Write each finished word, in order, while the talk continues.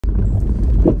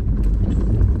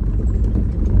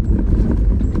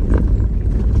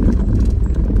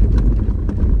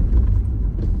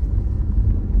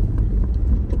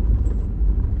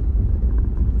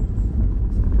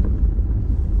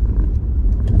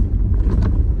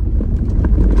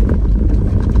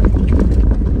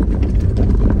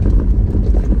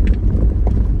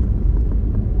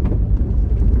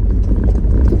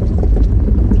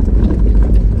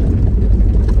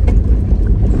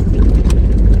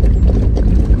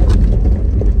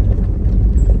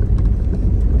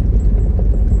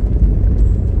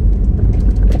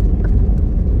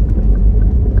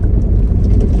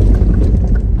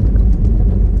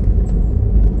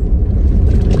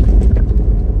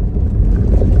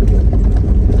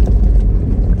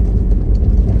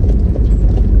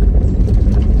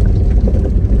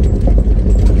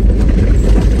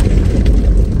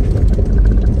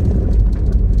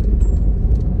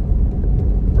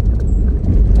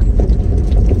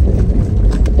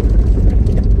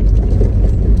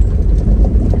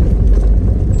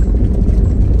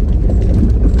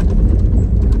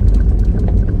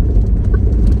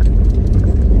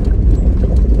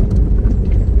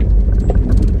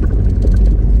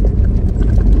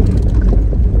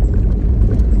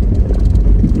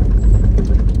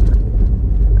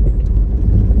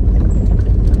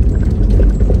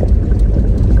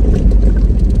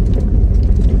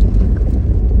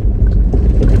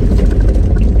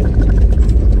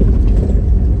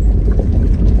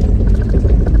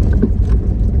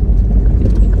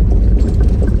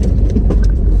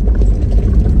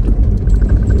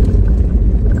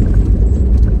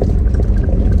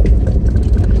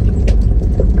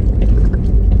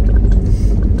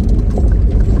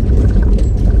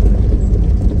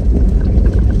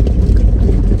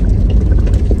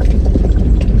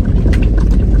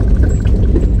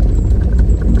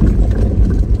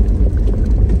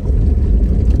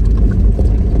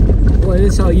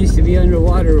this all used to be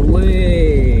underwater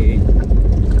way.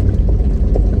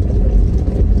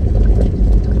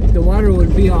 The water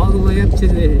would be all the way up to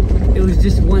the, it was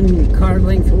just one car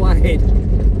length wide.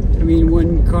 I mean,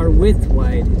 one car width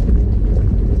wide.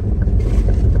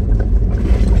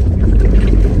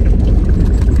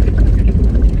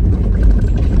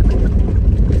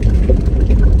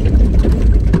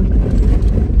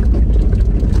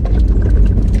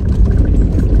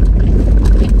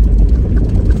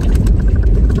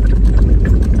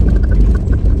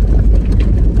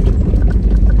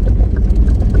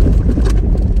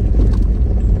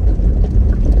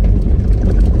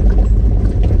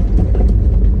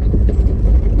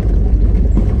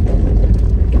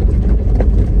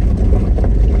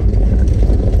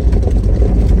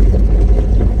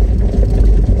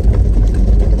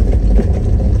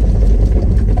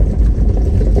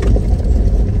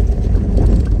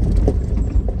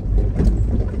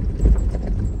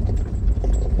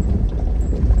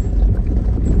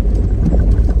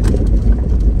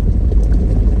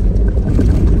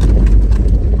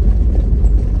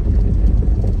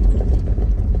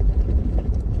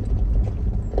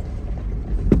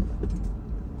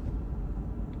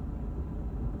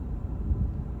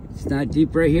 It's not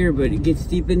deep right here, but it gets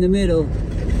deep in the middle.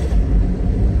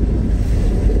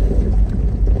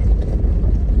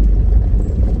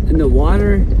 And the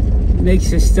water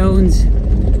makes the stones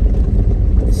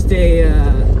stay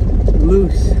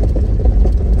loose.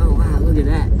 Oh wow, look at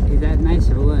that. Is that nice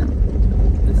or what?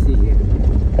 Let's see here.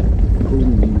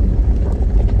 Boom.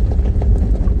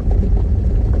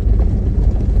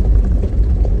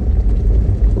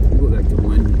 Go back to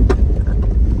one.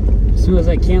 Smells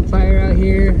like campfire out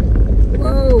here.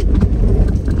 Whoa!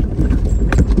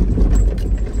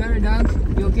 Sorry, dog.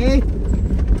 You okay?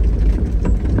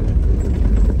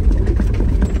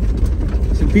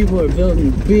 Some people are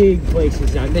building big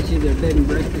places. I bet you they're bed and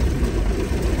breakfast.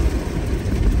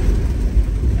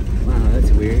 Wow,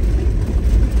 that's weird.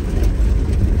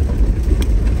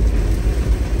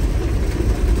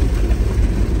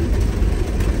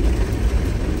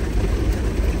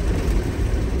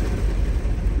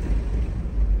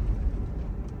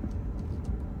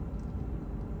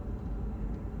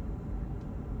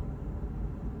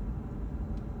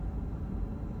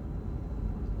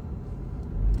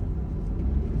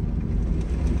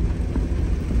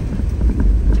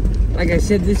 Like I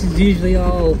said, this is usually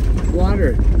all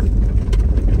water.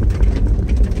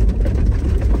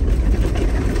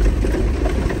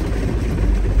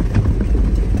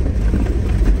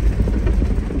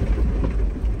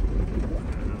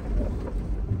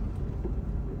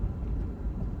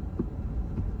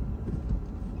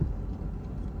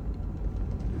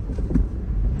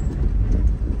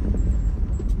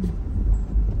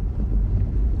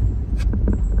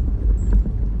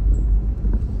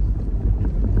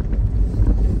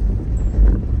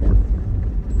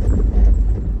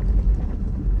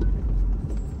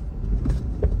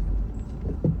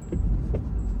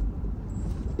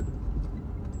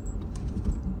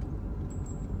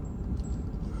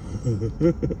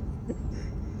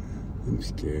 I'm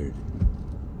scared.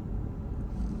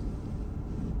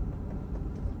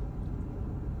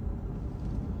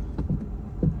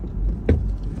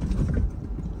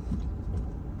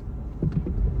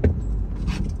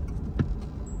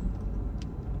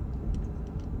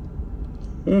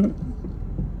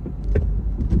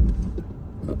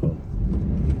 Uh-oh.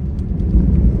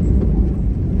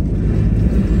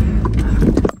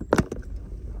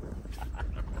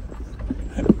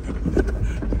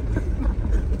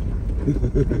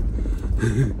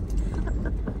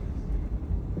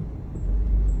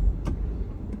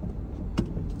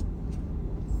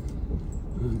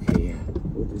 Okay, yeah,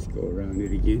 we'll just go around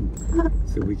it again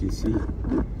so we can see.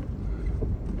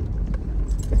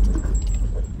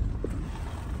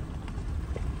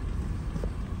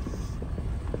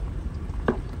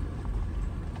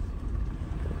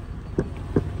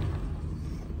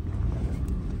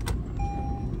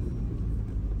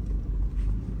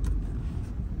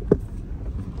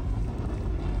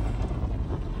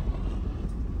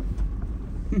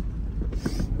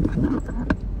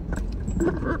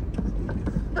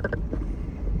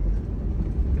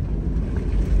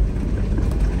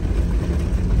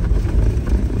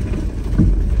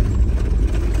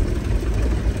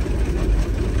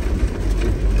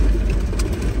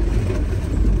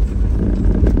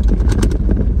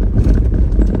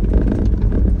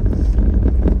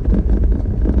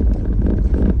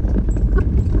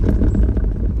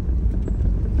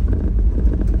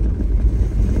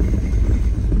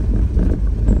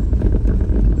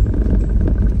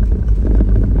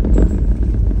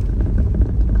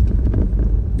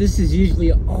 This is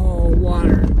usually all cold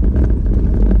water.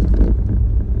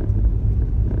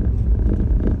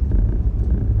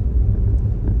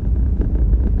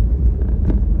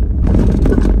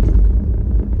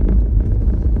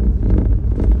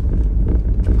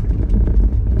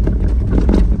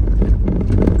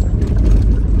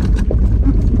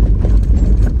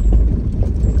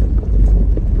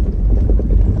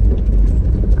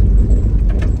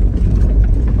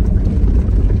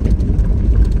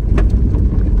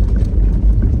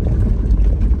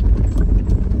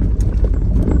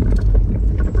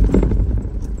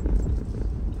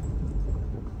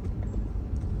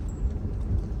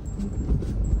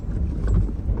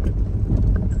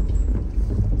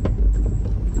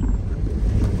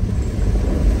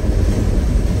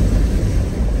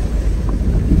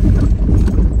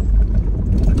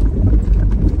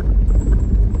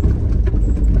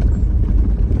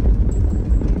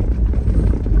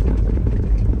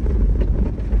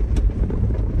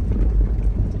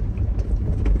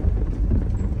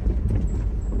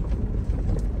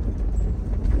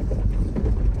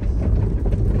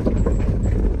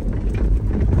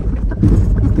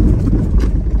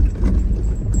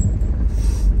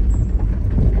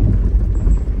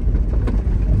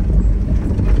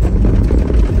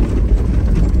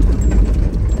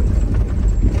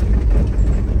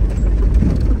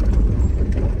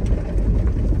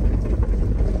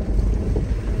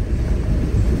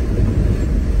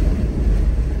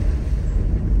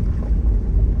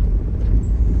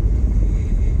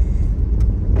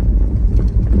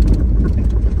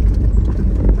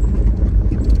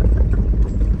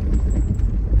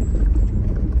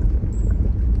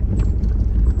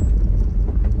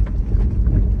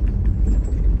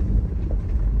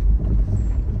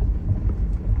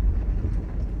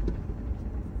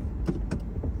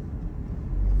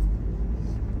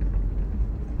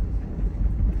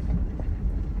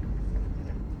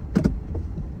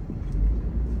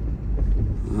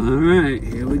 All right,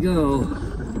 here we go.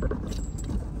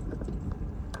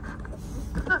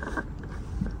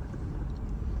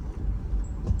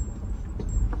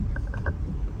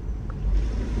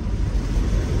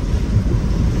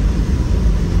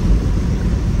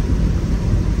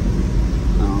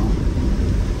 Oh.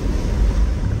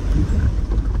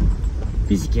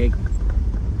 Piece of cake.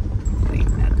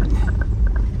 Ain't nothing.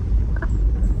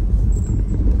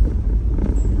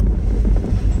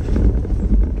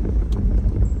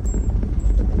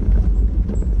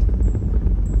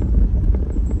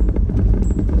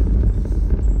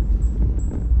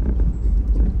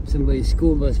 Somebody's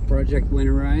school bus project went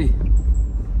awry.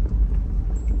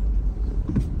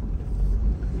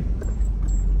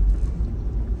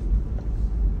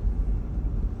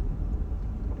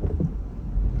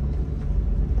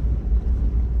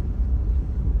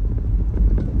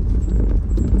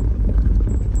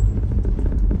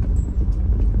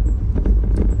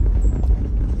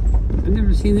 I've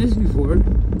never seen this before.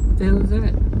 What the hell is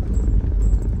that?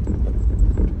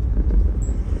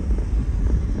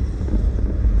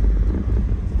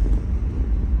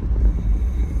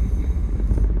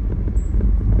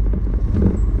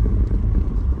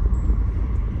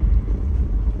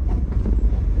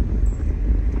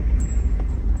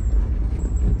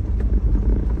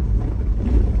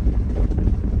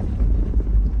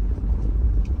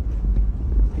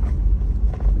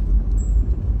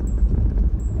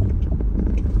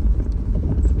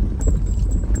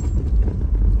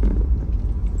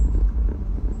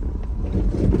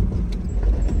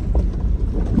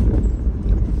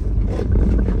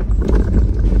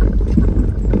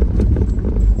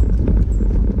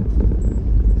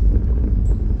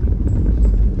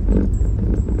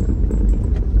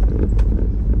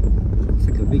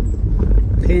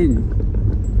 Pin.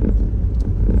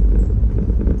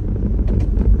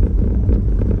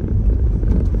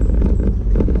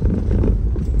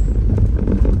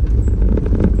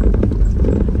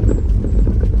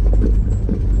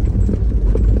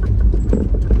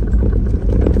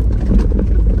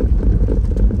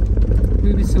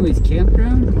 Maybe somebody's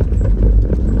campground?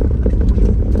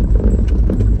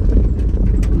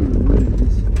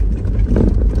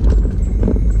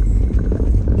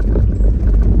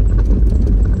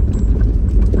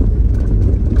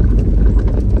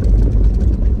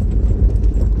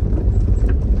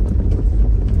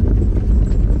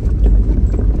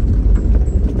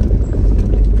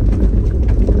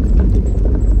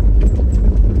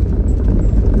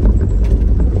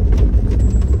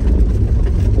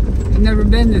 Never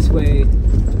been this way,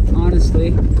 honestly.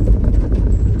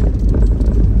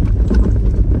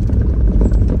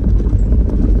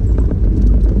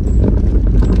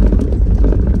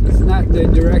 It's not the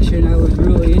direction I was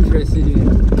really interested in.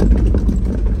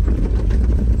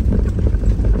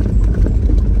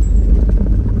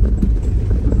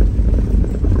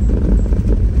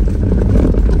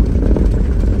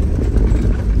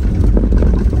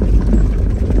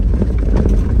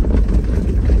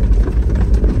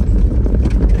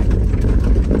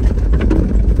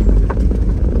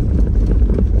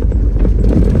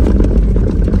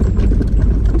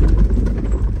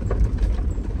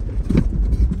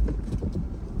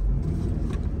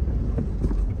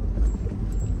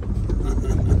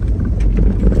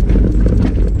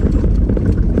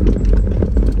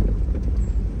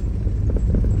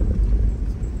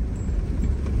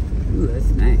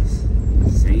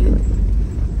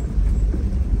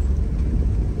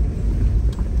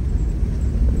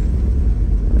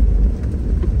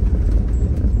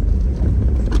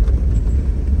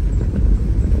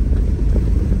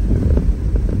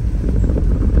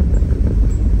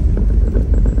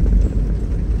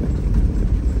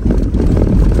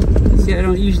 see, I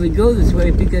don't usually go this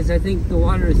way because I think the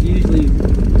water is usually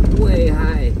way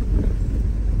high.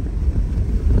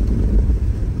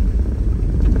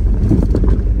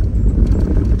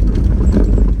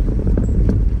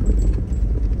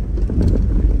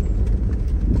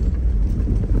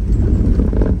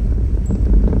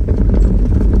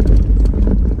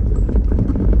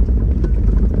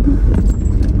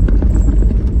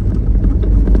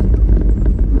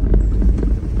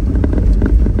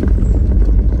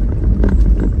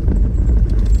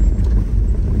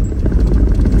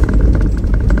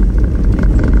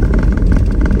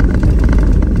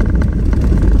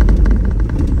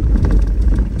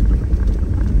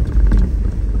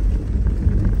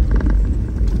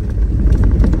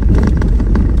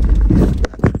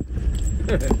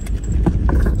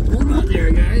 Hold on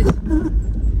there, guys.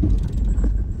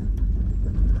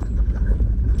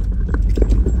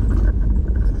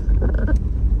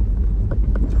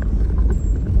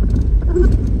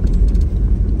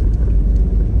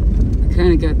 I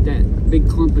kind of got that big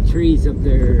clump of trees up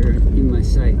there in my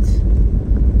sights.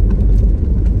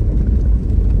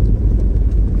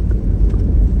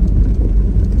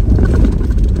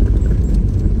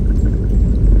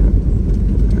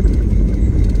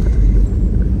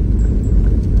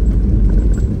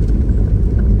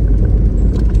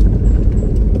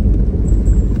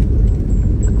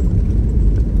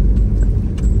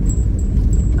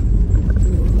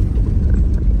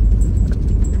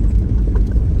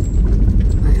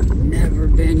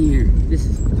 This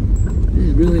is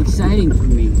really exciting for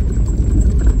me.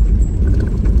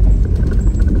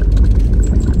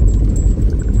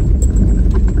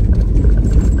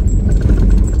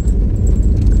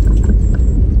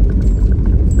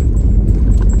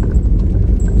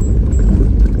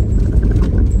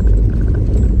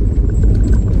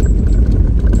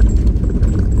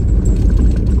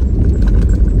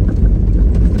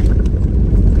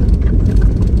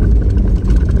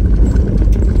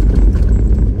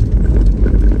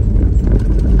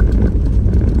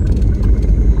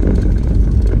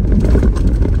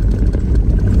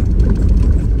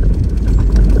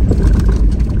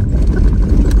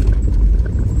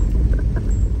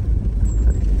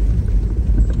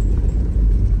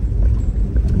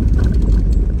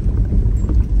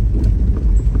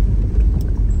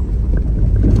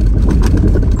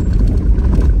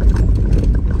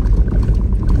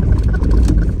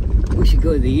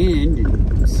 Go to the end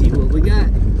and see what we got.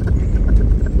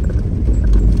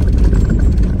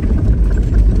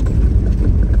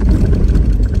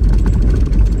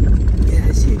 Yeah,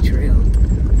 I see a trail.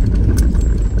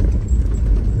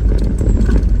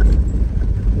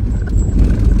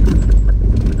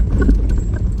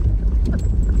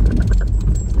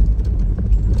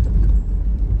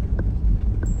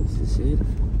 Is this it?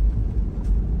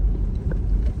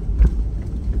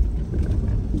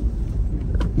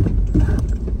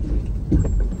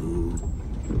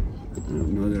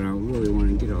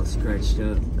 Scratched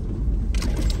up.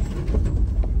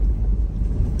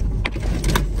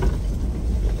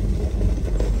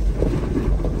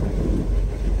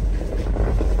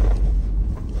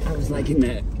 I was like in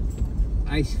that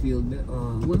ice field.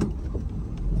 Well,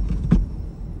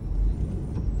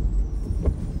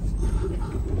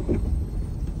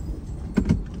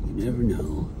 you never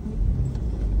know.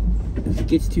 If it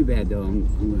gets too bad though, I'm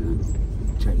gonna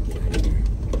try to get out of here.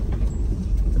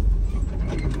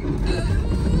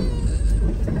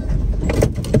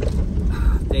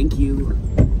 Thank you.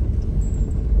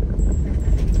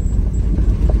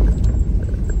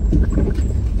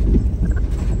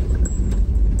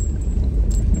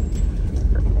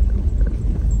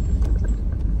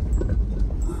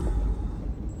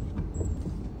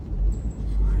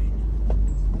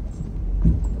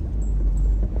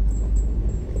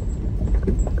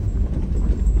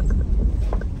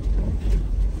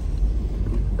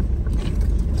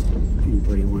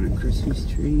 Anybody want a Christmas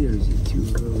tree, or is it too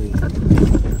early?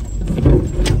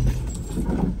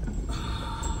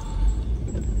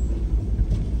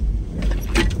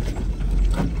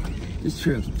 This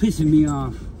trail's pissing me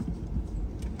off.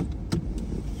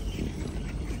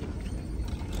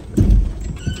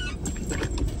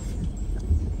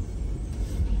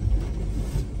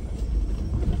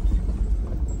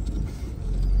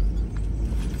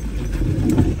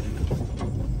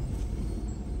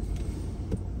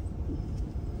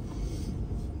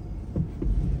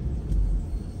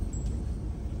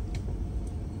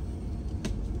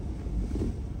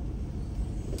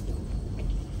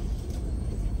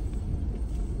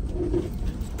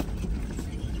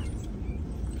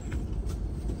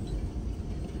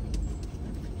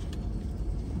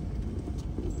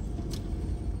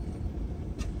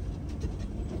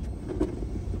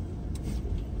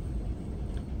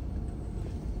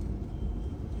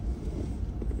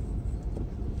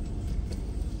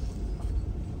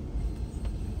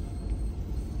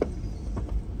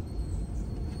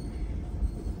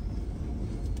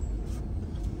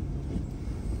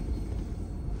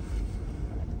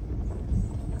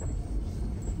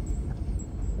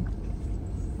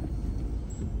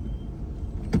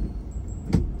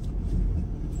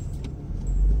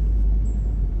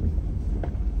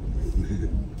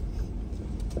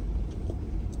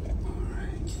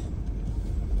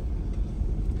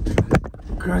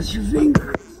 cross your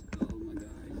fingers. Oh my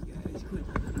God, guys,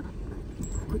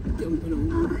 quit dumping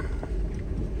over.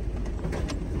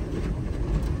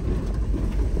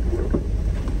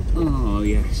 Oh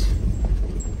yes.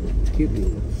 Get me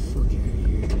the fuck out of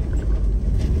here.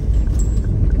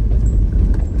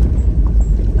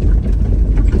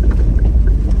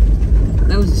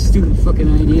 That was a stupid fucking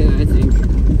idea, I think.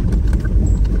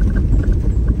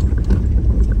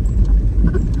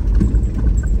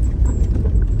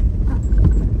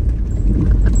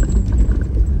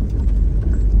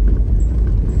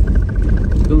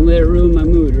 Don't let it ruin my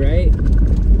mood, right?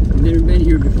 I've never been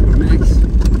here before, Max.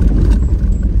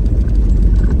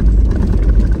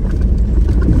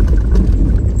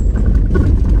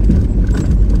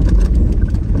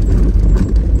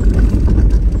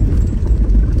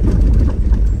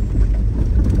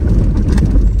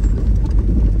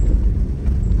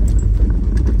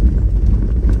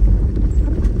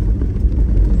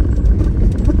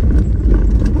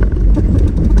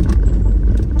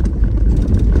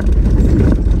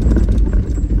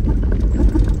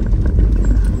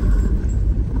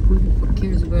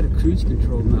 Cruise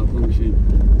control malfunction.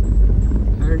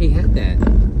 I already had that.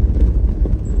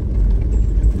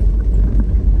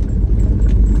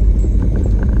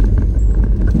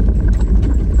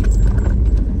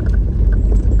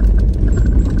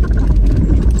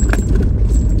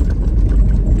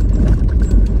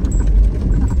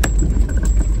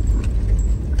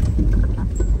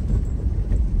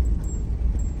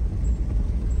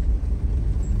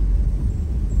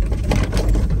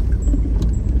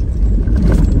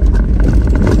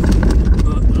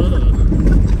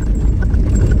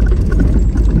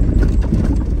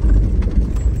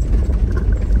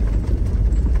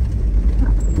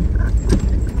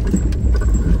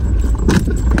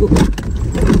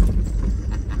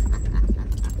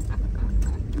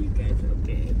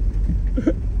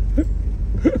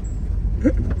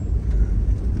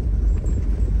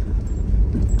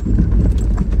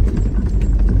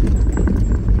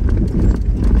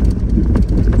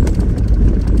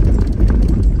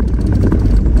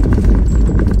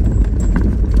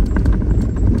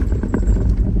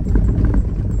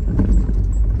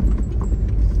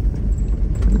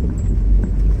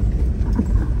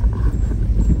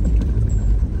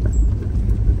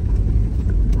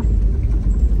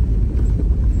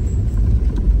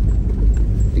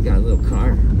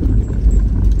 Car,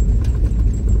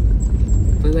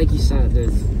 but like you saw,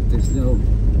 there's no.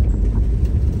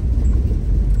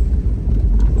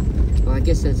 Well, I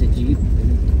guess that's a Jeep.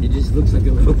 It just looks like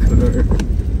a little car.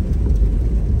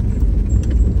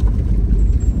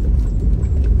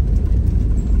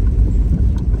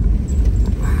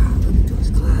 Wow, look at those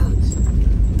clouds.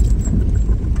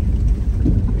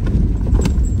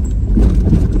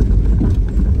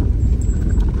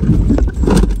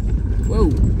 Whoa.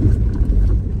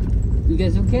 You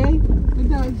guys okay? Hey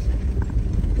guys.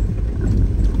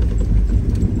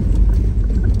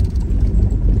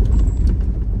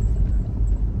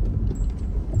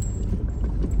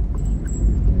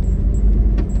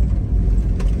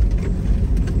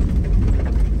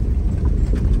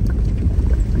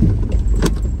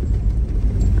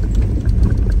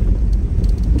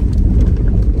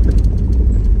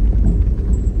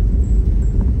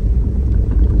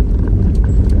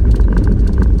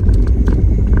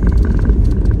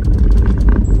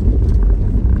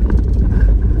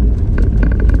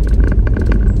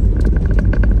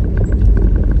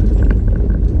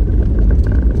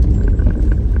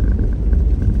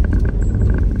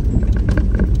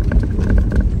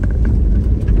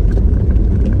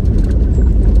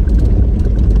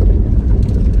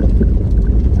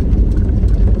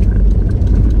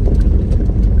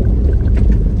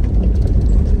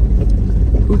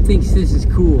 Thinks this is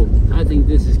cool. I think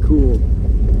this is cool.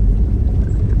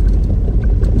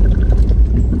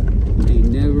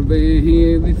 Ain't never been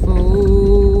here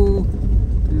before.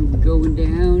 And we're going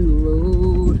down the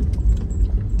road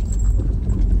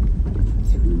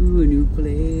to a new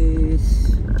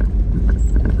place.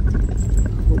 I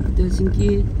hope it doesn't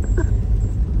get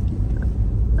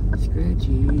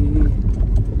scratchy.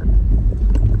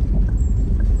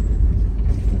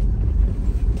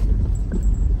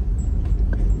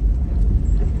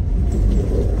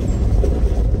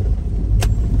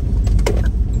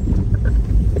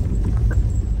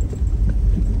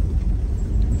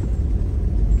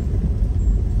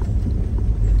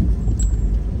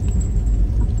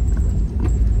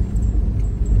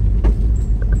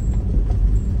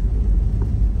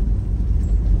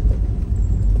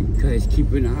 Guys,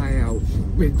 keep an eye out for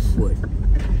Bigfoot.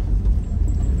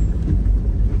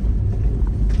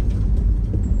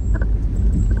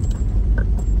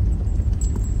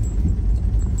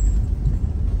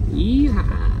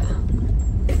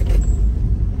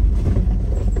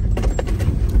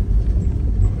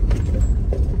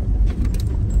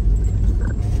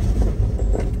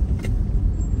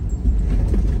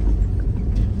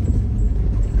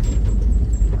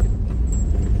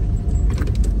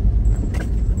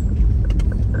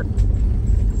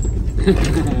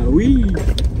 Wee.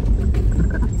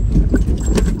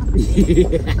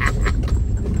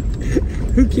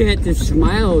 Who can't just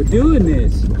smile doing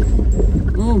this?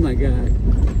 Oh my God.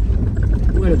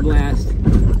 What a blast.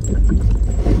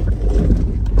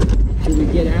 Should we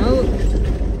get out?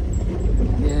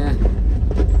 Yeah.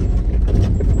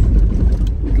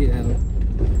 We'll get out.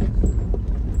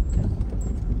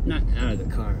 Not out of the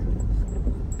car.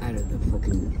 Out of the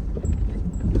fucking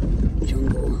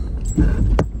jungle.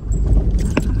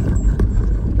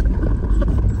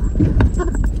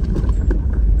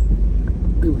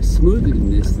 It was smoother than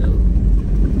this though.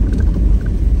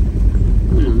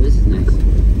 Oh, this is nice.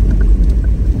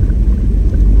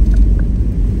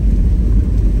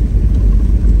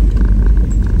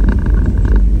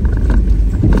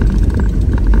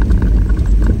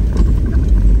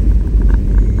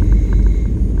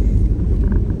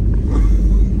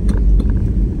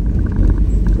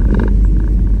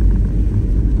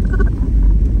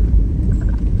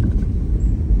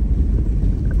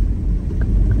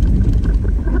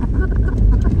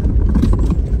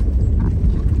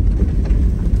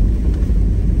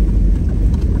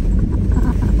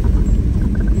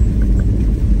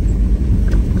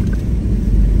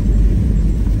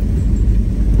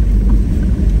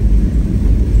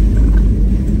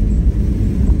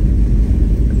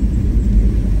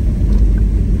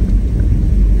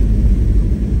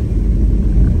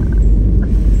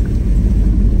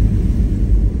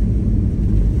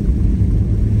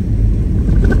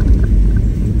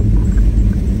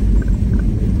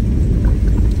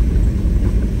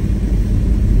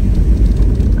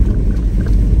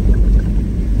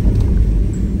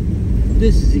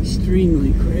 This is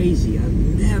extremely crazy. I've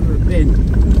never been.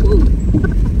 Whoa.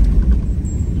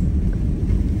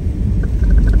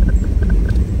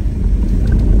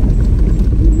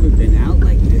 I've never been out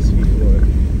like this before.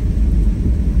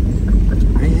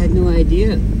 I had no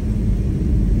idea.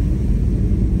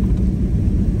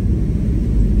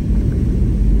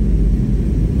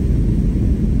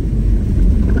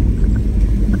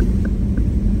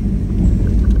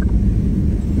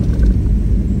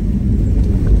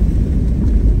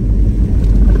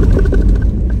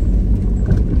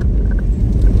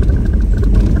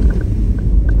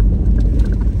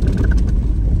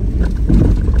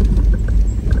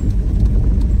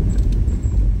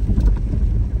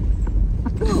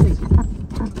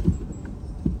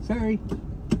 Sorry.